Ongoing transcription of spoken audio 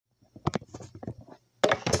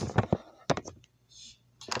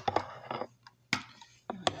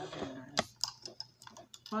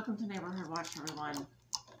Welcome to Neighborhood Watch, everyone.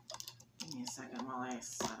 Give me a second while I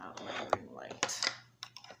set out my ring light.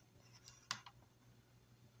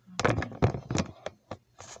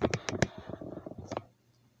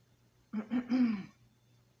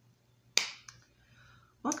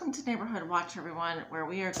 Welcome to Neighborhood Watch, everyone, where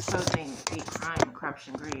we are exposing the crime,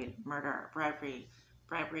 corruption, greed, murder, bribery,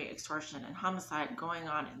 extortion, and homicide going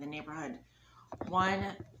on in the neighborhood.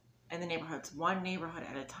 One neighborhood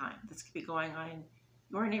at a time. This could be going on in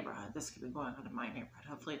your neighborhood. This could be going on in my neighborhood.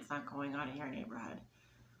 Hopefully it's not going on in your neighborhood.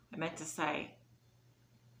 I meant to say,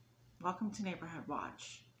 welcome to Neighborhood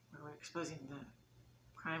Watch, where we're exposing the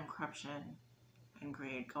crime, corruption, and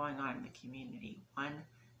greed going on in the community, one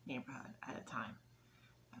neighborhood at a time.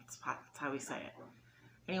 That's how we say it.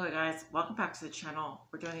 Anyway, guys, welcome back to the channel.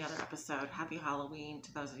 We're doing the other episode. Happy Halloween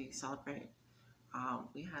to those of you who celebrate.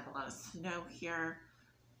 We had a lot of snow here.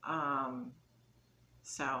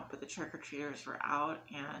 But the trick-or-treaters were out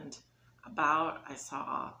and about. I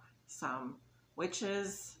saw some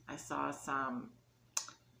witches. I saw some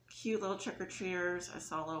cute little trick-or-treaters. I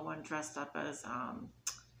saw a little one dressed up as,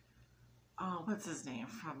 what's his name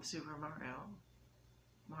from Super Mario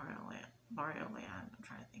Land. I'm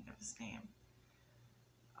trying to think of his name.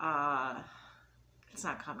 It's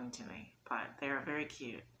not coming to me, but they're very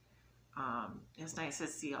cute. It's nice to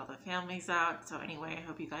see all the families out. So anyway, I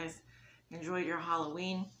hope you guys enjoyed your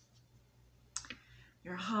Halloween.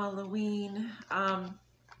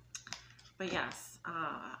 But yes,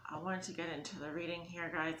 I wanted to get into the reading here,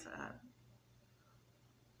 guys.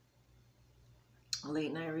 A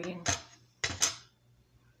late night reading.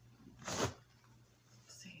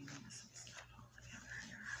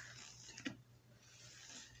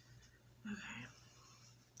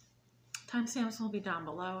 Timestamps will be down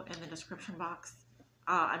below in the description box.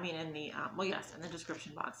 In the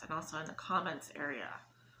description box and also in the comments area.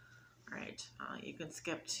 All right, you can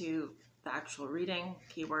skip to the actual reading,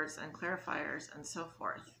 keywords and clarifiers, and so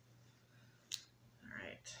forth. All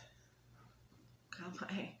right, got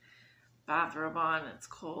my bathrobe on. It's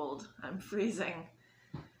cold. I'm freezing.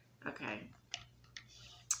 Okay.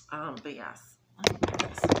 But yes, let me put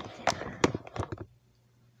this in here.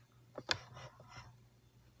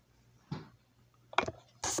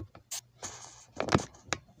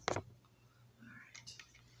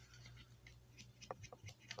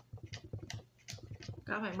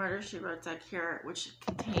 Got my Murder, She Wrote deck here, which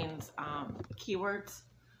contains keywords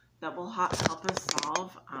that will help us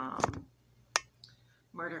solve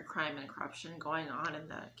murder, crime, and corruption going on in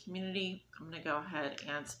the community. I'm going to go ahead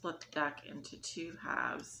and split the deck into two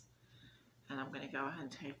halves. And I'm going to go ahead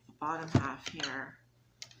and take the bottom half here.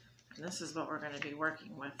 And this is what we're going to be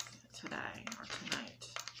working with today or tonight.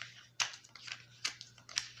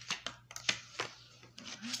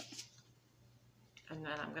 And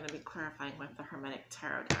then I'm going to be clarifying with the Hermetic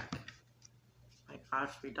Tarot deck by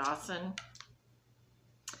Godfrey Dawson.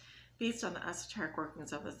 Based on the esoteric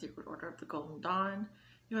workings of the Secret Order of the Golden Dawn,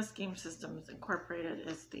 U.S. Game Systems Incorporated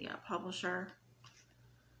is the publisher.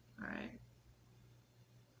 All right.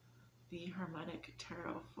 The Hermetic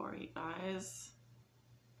Tarot for you guys.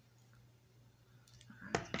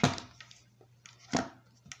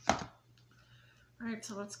 All right,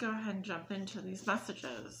 so let's go ahead and jump into these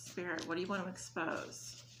messages. Spirit, what do you want to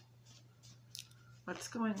expose? What's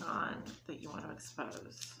going on that you want to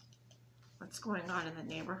expose? What's going on in the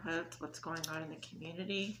neighborhoods? What's going on in the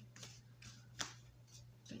community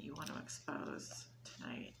that you want to expose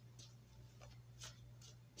tonight?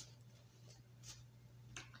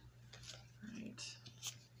 All right.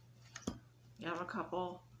 You have a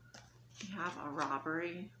couple. You have a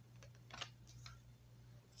robbery.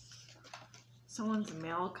 Someone's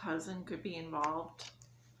male cousin could be involved.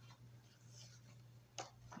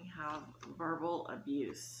 We have verbal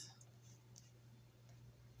abuse.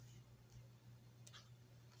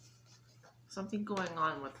 Something going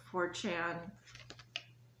on with 4chan.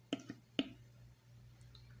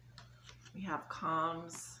 We have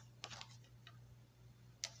comms.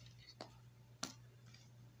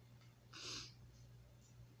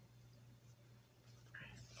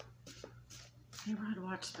 Neighborhood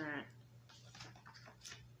Watch, Spirit.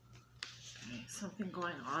 Something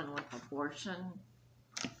going on with abortion.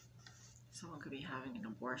 Someone could be having an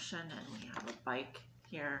abortion, and we have a bike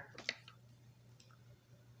here.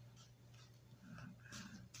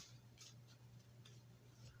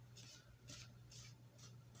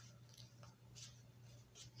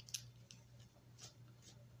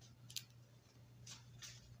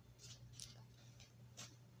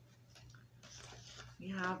 We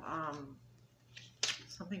have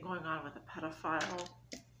something going on with a pedophile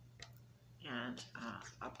and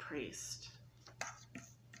a priest.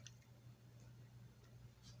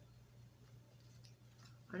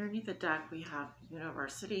 Underneath the deck, we have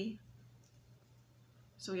university.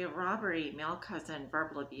 So we have robbery, male cousin,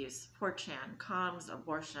 verbal abuse, 4chan, comms,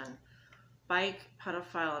 abortion, bike,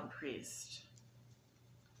 pedophile, and priest.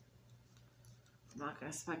 I'm not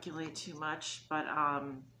going to speculate too much, but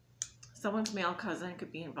someone's male cousin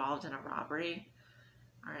could be involved in a robbery.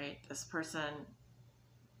 All right, this person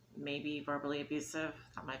may be verbally abusive.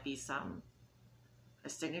 That might be a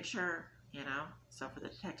signature, you know. So for the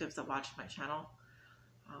detectives that watch my channel,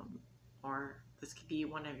 or this could be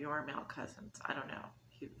one of your male cousins. I don't know.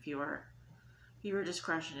 Viewer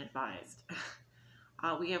discretion advised.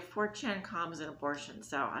 We have 4chan, comms, and abortion.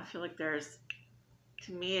 So I feel like there's,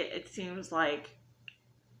 to me, it seems like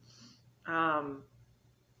I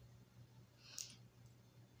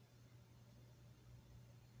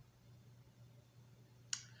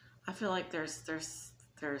feel like there's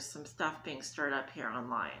some stuff being stirred up here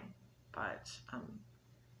online, but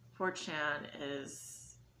 4chan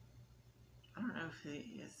is, I don't know if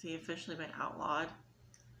has he officially been outlawed?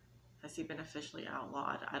 Has he been officially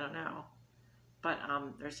outlawed? I don't know, but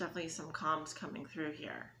there's definitely some comms coming through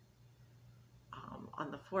here on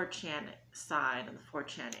the 4chan side and the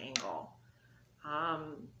 4chan angle.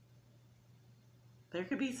 There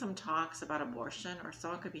could be some talks about abortion, or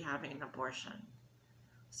someone could be having an abortion.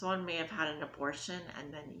 Someone may have had an abortion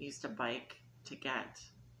and then used a bike to get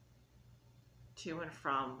to and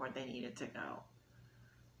from where they needed to go.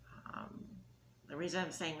 The reason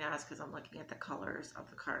I'm saying that is because I'm looking at the colors of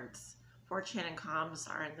the cards. 4chan and comms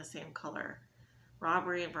are in the same color.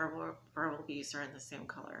 Robbery and verbal abuse are in the same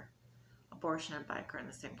color. Abortion and bike are in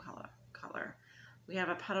the same color. We have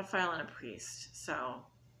a pedophile and a priest. So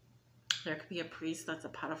there could be a priest that's a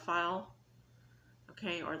pedophile,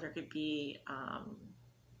 okay, or there could be a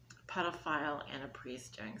pedophile and a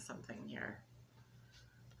priest doing something here.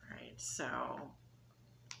 All right, so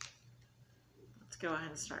let's go ahead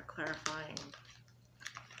and start clarifying.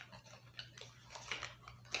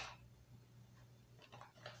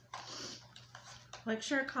 Like,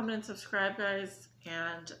 share, comment, and subscribe, guys.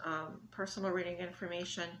 And personal reading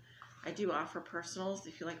information. I do offer personals.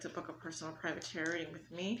 If you'd like to book a personal private tarot reading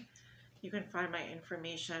with me, you can find my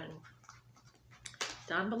information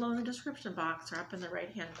down below in the description box or up in the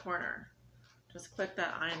right-hand corner. Just click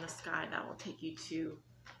that eye in the sky. That will take you to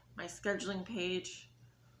my scheduling page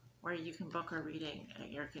where you can book a reading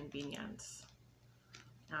at your convenience.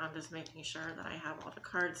 Now I'm just making sure that I have all the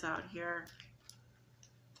cards out here.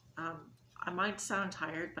 I might sound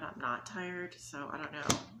tired, but I'm not tired, so I don't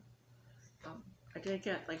know. I did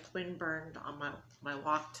get like windburned on my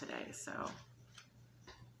walk today, so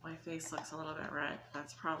my face looks a little bit red.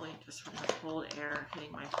 That's probably just from the cold air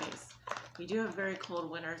hitting my face. We do have very cold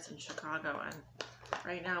winters in Chicago, and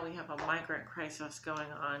right now we have a migrant crisis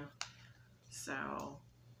going on, so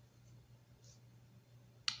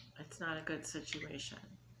it's not a good situation.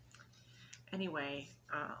 Anyway,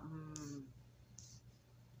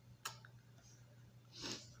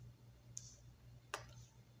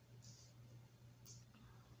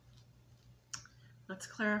 let's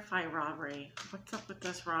clarify robbery. What's up with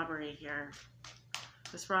this robbery here?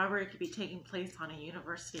 This robbery could be taking place on a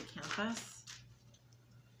university campus.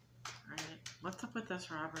 All right, what's up with this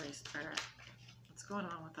robbery, Spirit? What's going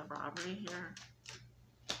on with the robbery here?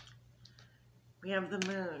 We have the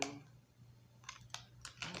moon.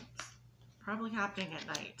 It's probably happening at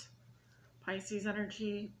night. Pisces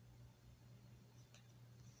energy.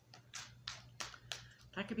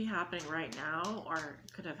 That could be happening right now, or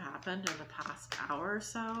it could have happened in the past hour or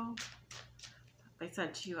so. They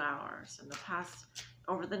said 2 hours. In the past,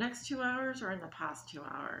 over the next 2 hours, or in the past 2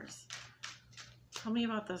 hours? Tell me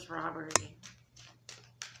about this robbery.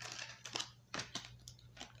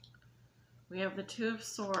 We have the Two of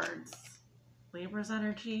Swords. Libra's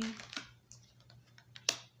energy.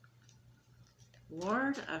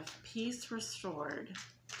 Lord of Peace restored.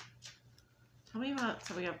 Tell me about,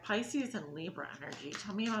 so we have Pisces and Libra energy.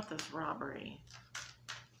 Tell me about this robbery.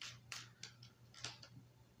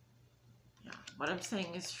 Yeah, what I'm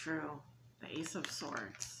saying is true. The Ace of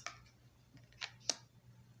Swords.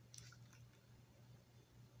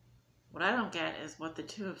 What I don't get is what the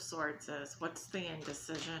Two of Swords is. What's the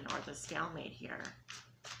indecision or the stalemate here?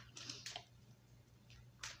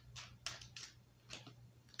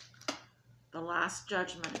 The Last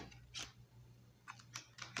Judgment.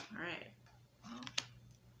 All right.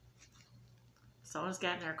 Someone's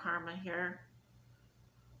getting their karma here.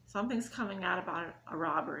 Something's coming out about a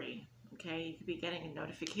robbery. Okay, you could be getting a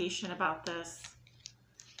notification about this.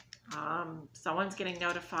 Someone's getting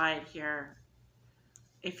notified here.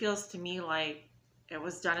 It feels to me like it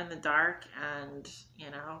was done in the dark, and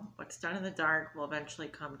you know, what's done in the dark will eventually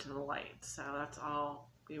come to the light. So that's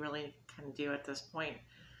all we really can do at this point.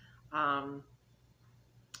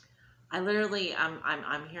 I literally,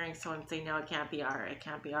 I'm hearing someone say, no, it can't be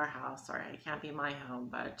our house, or it can't be my home,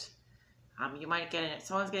 but you might get it.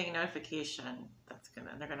 Someone's getting a notification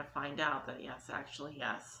they're gonna find out that yes, actually,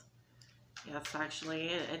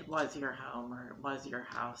 it was your home, or it was your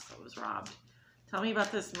house that was robbed. Tell me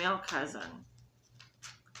about this male cousin.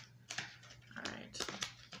 All right.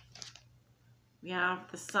 We have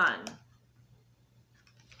the Sun.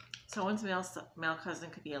 Someone's male cousin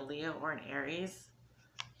could be a Leo or an Aries.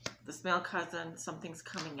 This male cousin, something's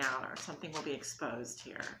coming out, or something will be exposed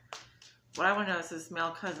here. What I want to know is this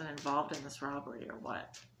male cousin involved in this robbery, or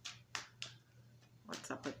what? What's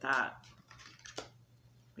up with that?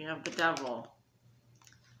 We have the Devil.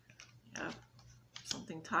 Yep.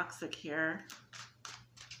 Something toxic here.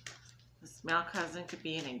 This male cousin could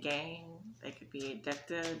be in a gang. They could be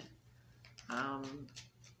addicted. Kind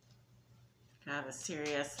of a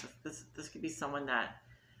serious, this could be someone that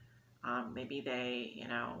maybe they, you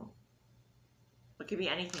know, it could be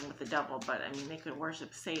anything with the devil, but I mean, they could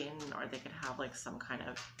worship Satan, or they could have like some kind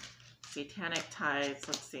of satanic ties.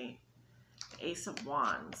 Let's see. The Ace of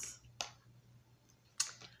Wands.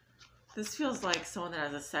 This feels like someone that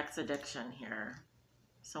has a sex addiction here.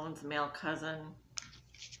 Someone's male cousin.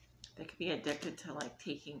 They could be addicted to like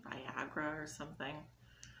taking Viagra or something.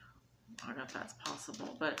 I don't know if that's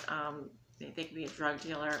possible, but they could be a drug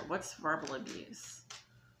dealer. What's verbal abuse?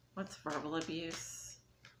 What's verbal abuse?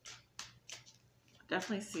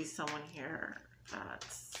 Definitely see someone here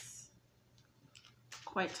that's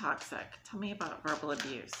quite toxic. Tell me about verbal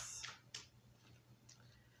abuse.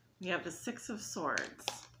 We have the Six of Swords.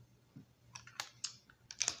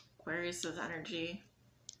 Aquarius' energy.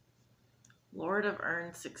 Lord of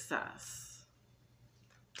Earned Success.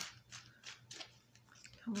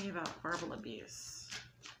 Tell me about verbal abuse.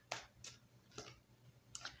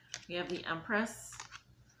 We have the Empress.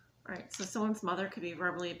 All right, so someone's mother could be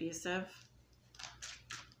verbally abusive.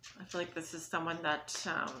 I feel like this is someone that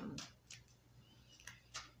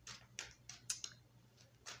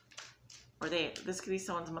this could be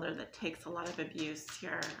someone's mother that takes a lot of abuse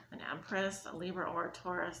here. An Empress, a Libra, or a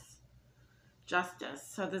Taurus. Justice.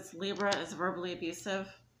 So this Libra is verbally abusive,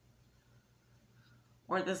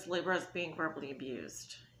 or this Libra is being verbally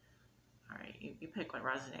abused. All right, you pick what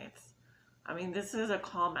resonates. I mean, this is a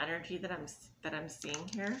calm energy that I'm seeing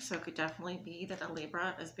here, so it could definitely be that a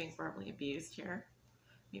Libra is being verbally abused here,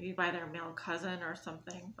 maybe by their male cousin or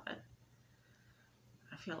something. But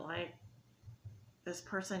I feel like this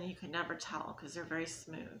person, you can never tell because they're very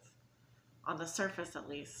smooth on the surface, at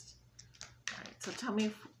least. All right, so tell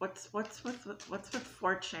me what's with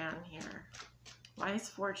 4chan here? Why is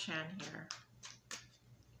 4chan here?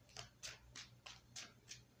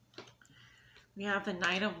 We have the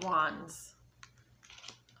Knight of Wands.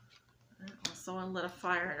 Well, someone lit a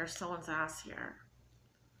fire under someone's ass here.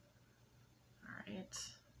 All right.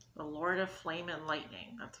 The Lord of Flame and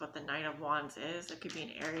Lightning. That's what the Knight of Wands is. It could be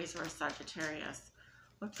an Aries or a Sagittarius.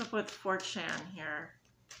 What's up with 4chan here?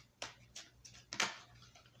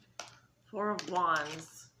 Four of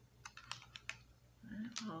Wands.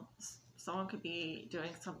 Well, someone could be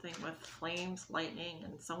doing something with flames, lightning,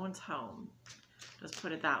 in someone's home. Just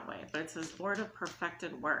put it that way. But it says Lord of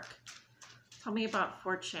Perfected Work. Tell me about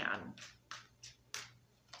 4chan.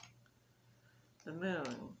 The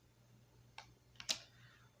Moon.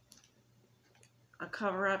 A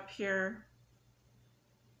cover-up here.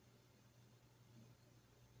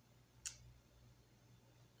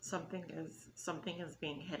 Something is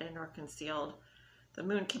being hidden or concealed. The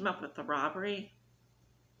Moon came up with the Robbery.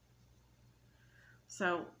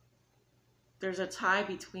 So there's a tie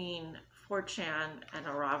between 4chan and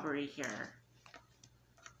a robbery here.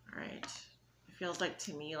 All right. It feels like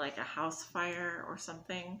to me like a house fire or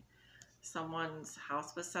something. Someone's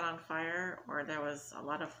house was set on fire, or there was a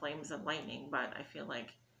lot of flames and lightning, but I feel like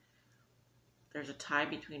there's a tie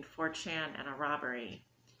between 4chan and a robbery.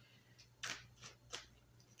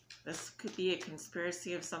 This could be a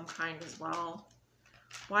conspiracy of some kind as well.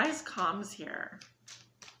 Why is comms here?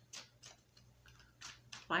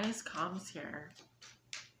 Why is comms here?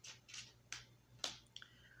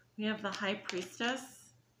 We have the High Priestess,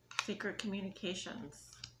 secret communications.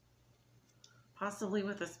 Possibly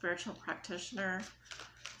with a spiritual practitioner,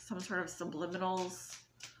 some sort of subliminals.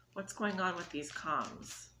 What's going on with these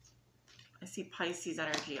comms? I see Pisces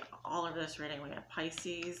energy all over this reading. We have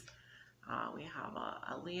Pisces, we have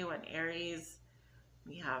a Leo and Aries,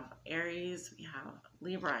 we have Aries, we have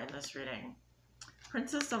Libra in this reading.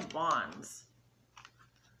 Princess of Wands.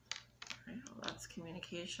 Right, well, that's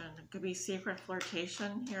communication. It could be secret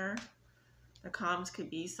flirtation here. The comms could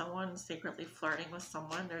be someone secretly flirting with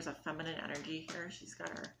someone. There's a feminine energy here. She's got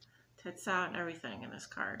her tits out and everything in this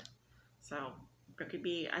card. So there could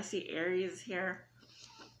be, I see Aries here.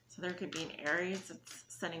 So there could be an Aries that's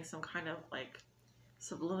sending some kind of like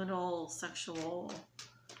subliminal sexual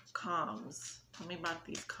comms. Tell me about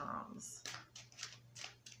these comms.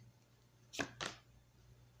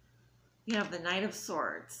 You have the Knight of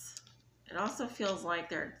Swords. It also feels like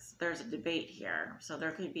there's a debate here. So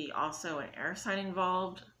there could be also an air sign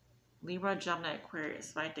involved. Libra, Gemini,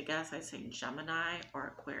 Aquarius. If I had to guess, I'd say Gemini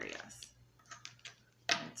or Aquarius.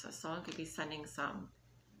 And so someone could be sending some,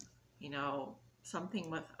 you know, something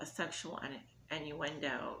with a sexual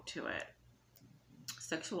innuendo to it.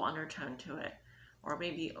 Sexual undertone to it. Or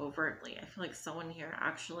maybe overtly. I feel like someone here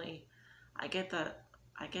actually, I get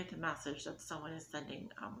the message that someone is sending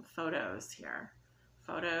photos here.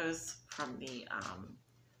 Photos from the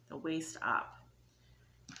waist up.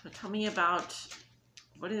 So tell me about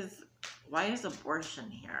why is abortion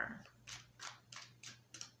here?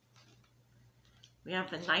 We have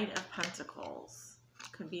the Knight of Pentacles.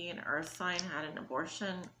 Could be an earth sign had an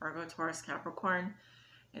abortion. Virgo, Taurus, Capricorn.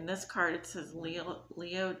 In this card it says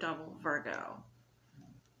Leo double Virgo.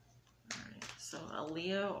 Alright, so a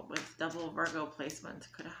Leo with double Virgo placement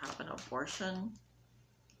could have an abortion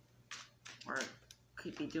or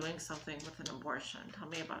could be doing something with an abortion. Tell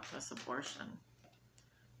me about this abortion.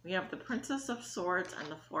 We have the Princess of Swords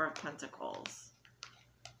and the Four of Pentacles.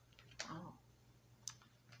 Oh.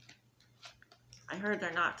 I heard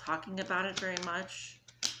they're not talking about it very much,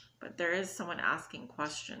 but there is someone asking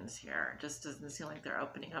questions here. It just doesn't seem like they're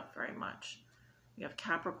opening up very much. We have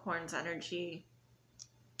Capricorn's energy,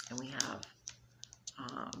 and we have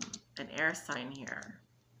an air sign here.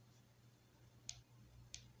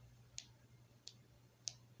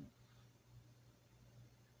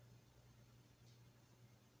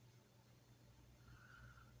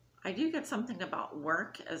 I do get something about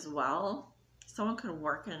work as well. Someone could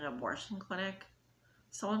work in an abortion clinic.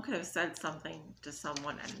 Someone could have said something to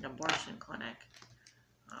someone at an abortion clinic.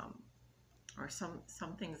 Or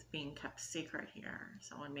something's being kept secret here.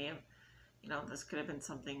 Someone may have, you know, this could have been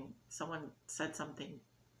something, someone said something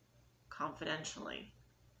confidentially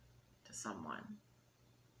to someone.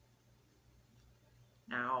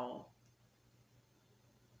 Now,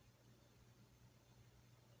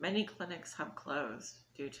 many clinics have closed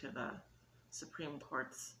due to the Supreme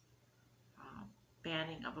Court's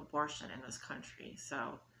banning of abortion in this country.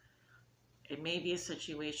 So it may be a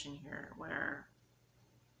situation here where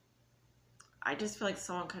I just feel like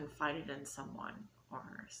someone confided in someone or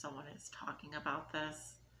someone is talking about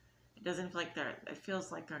this. It doesn't feel like it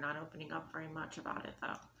feels like they're not opening up very much about it though.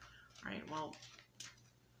 All right, well,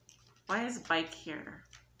 why is bike here?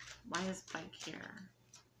 Why is bike here?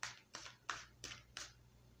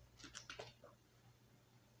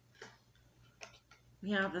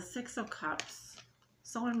 We have the Six of Cups.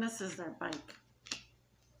 Someone misses their bike.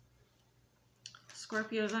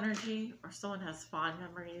 Scorpio's energy, or someone has fond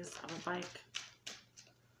memories of a bike.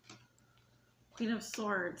 Queen of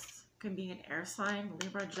Swords can be an air sign,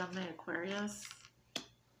 Libra, Gemini, Aquarius.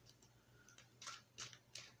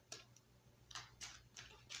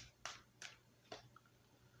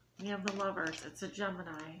 We have the Lovers. It's a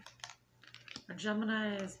Gemini. A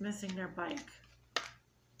Gemini is missing their bike.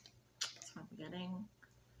 That's what I'm getting.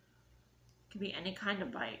 It could be any kind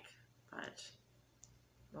of bike, but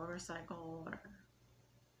motorcycle or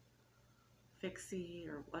fixie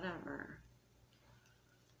or whatever.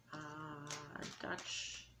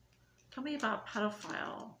 Dutch. Tell me about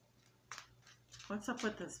pedophile. What's up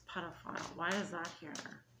with this pedophile? Why is that here?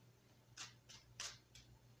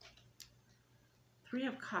 Three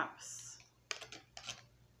of Cups.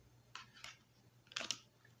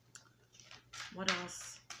 What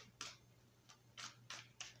else?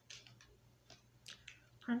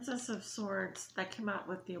 Princess of Swords, that came out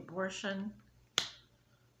with the abortion.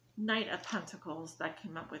 Knight of Pentacles, that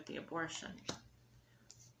came up with the abortion.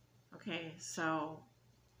 Okay, so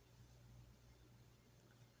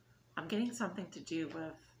I'm getting something to do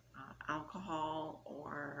with alcohol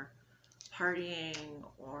or partying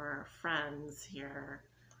or friends here.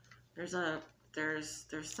 There's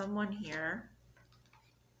someone here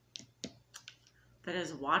that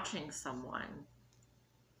is watching someone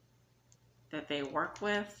that they work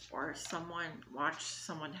with, or someone watched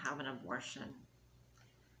someone have an abortion.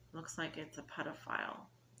 Looks like it's a pedophile.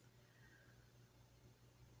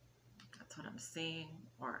 That's what I'm seeing.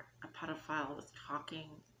 Or a pedophile is talking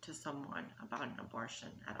to someone about an abortion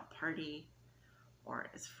at a party, or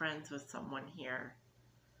is friends with someone here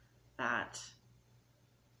that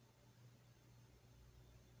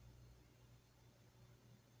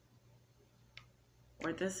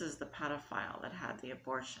or this is the pedophile that had the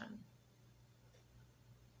abortion.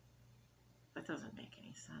 That doesn't make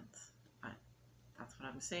any sense, but that's what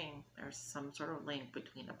I'm saying. There's some sort of link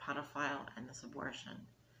between a pedophile and this abortion.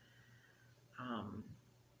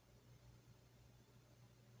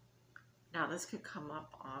 Now this could come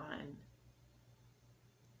up on,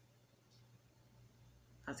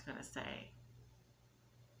 I was gonna say,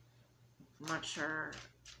 I'm not sure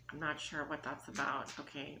what that's about.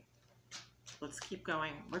 Okay, let's keep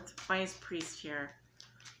going. Why is priest here?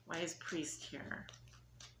 Why is priest here?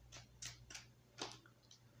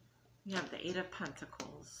 We have the 8 of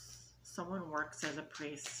Pentacles. Someone works as a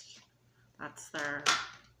priest. That's their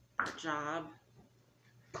job.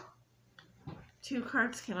 2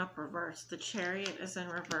 cards came up reversed. The Chariot is in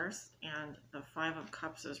reverse and the 5 of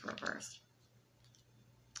Cups is reversed.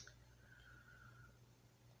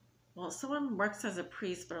 Well, someone works as a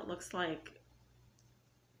priest, but it looks like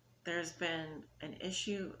there's been an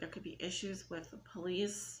issue. There could be issues with the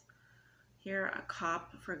police here, a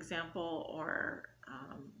cop, for example, or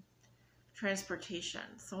transportation.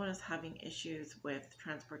 Someone is having issues with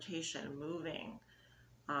transportation, moving.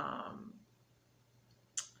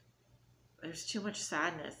 There's too much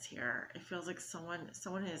sadness here. It feels like someone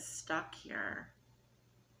is stuck here.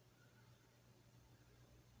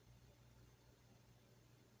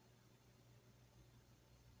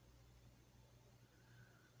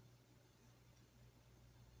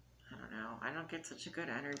 I don't know. I don't get such a good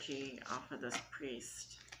energy off of this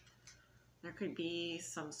priest. There could be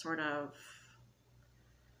some sort of,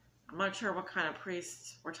 I'm not sure what kind of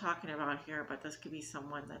priest we're talking about here, but this could be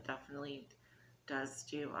someone that definitely does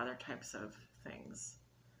do other types of things.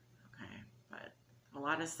 Okay, but a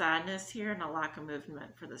lot of sadness here and a lack of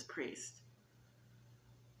movement for this priest.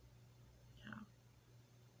 Yeah.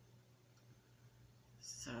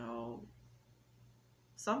 So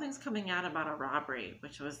something's coming out about a robbery,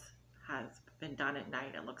 which has been done at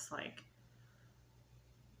night, it looks like.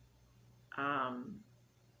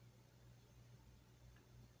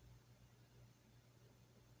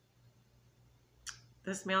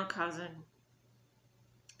 This male cousin,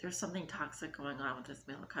 there's something toxic going on with this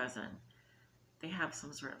male cousin. They have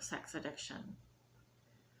some sort of sex addiction.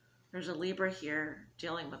 There's a Libra here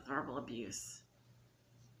dealing with verbal abuse.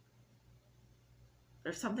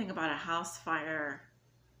 There's something about a house fire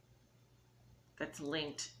that's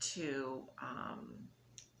linked to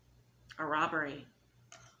a robbery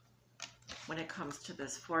when it comes to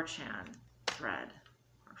this 4chan thread,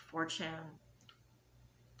 or 4chan.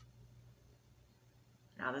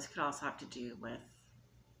 Now this could also have to do with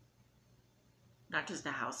not just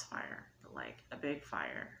a house fire, but like a big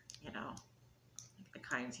fire, you know, like the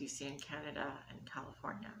kinds you see in Canada and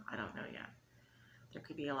California. I don't know yet. There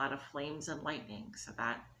could be a lot of flames and lightning. So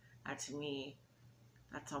that to me,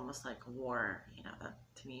 that's almost like war, you know, that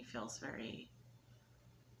to me feels very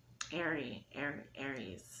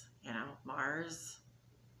Aries, you know, Mars.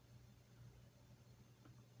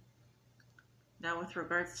 Now with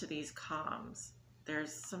regards to these comms,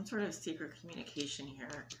 there's some sort of secret communication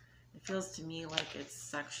here. It feels to me like it's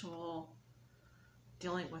sexual,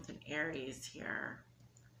 dealing with an Aries here.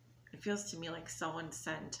 It feels to me like someone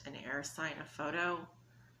sent an air sign a photo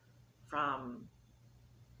from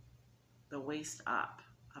the waist up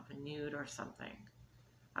of a nude or something.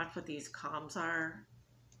 That's what these comms are.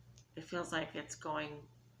 It feels like it's going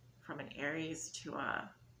from an Aries to a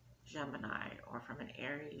Gemini, or from an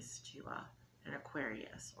Aries to an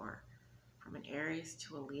Aquarius, or from an Aries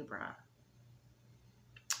to a Libra.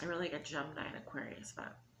 I really get Gemini and Aquarius,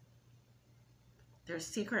 but there's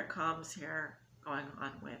secret comms here going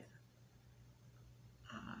on with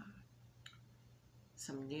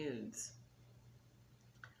some nudes.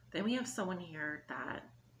 Then we have someone here that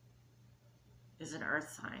is an earth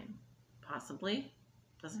sign, possibly.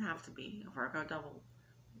 Doesn't have to be a Virgo double,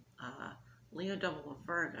 Leo double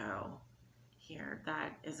Virgo here,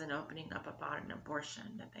 that isn't opening up about an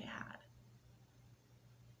abortion that they had.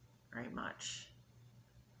 Very much.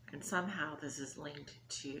 And somehow this is linked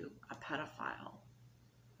to a pedophile,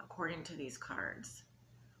 according to these cards.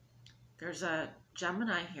 There's a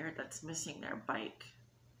Gemini here that's missing their bike.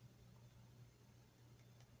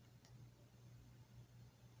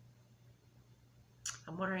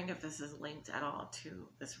 I'm wondering if this is linked at all to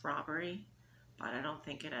this robbery, but I don't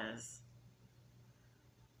think it is.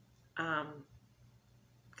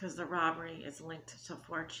 Because the robbery is linked to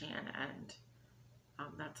 4chan, and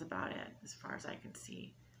that's about it as far as I can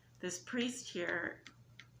see. This priest here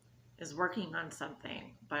is working on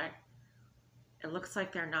something, but it looks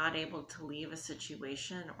like they're not able to leave a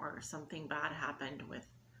situation, or something bad happened with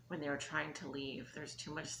when they were trying to leave. There's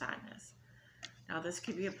too much sadness. Now this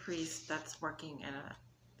could be a priest that's working in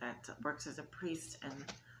that works as a priest in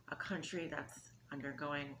a country that's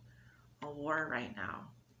undergoing a war right now.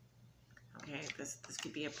 Okay, this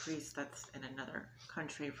could be a priest that's in another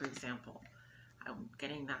country, for example. I'm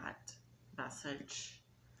getting that message.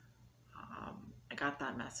 I got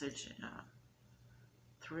that message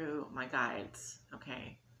through my guides.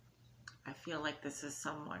 Okay, I feel like this is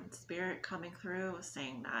someone's spirit coming through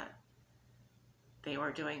saying that they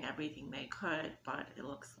were doing everything they could, but it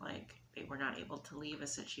looks like they were not able to leave a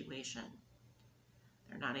situation.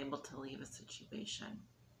 They're not able to leave a situation.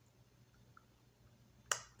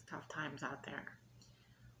 It's tough times out there.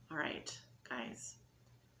 All right, guys.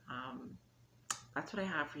 That's what I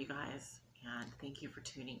have for you guys, and thank you for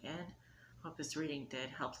tuning in. Hope this reading did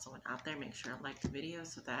help someone out there. Make sure to like the video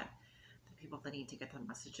so that the people that need to get the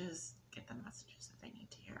messages that they need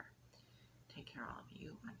to hear. Take care, all of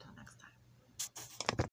you. Until next time.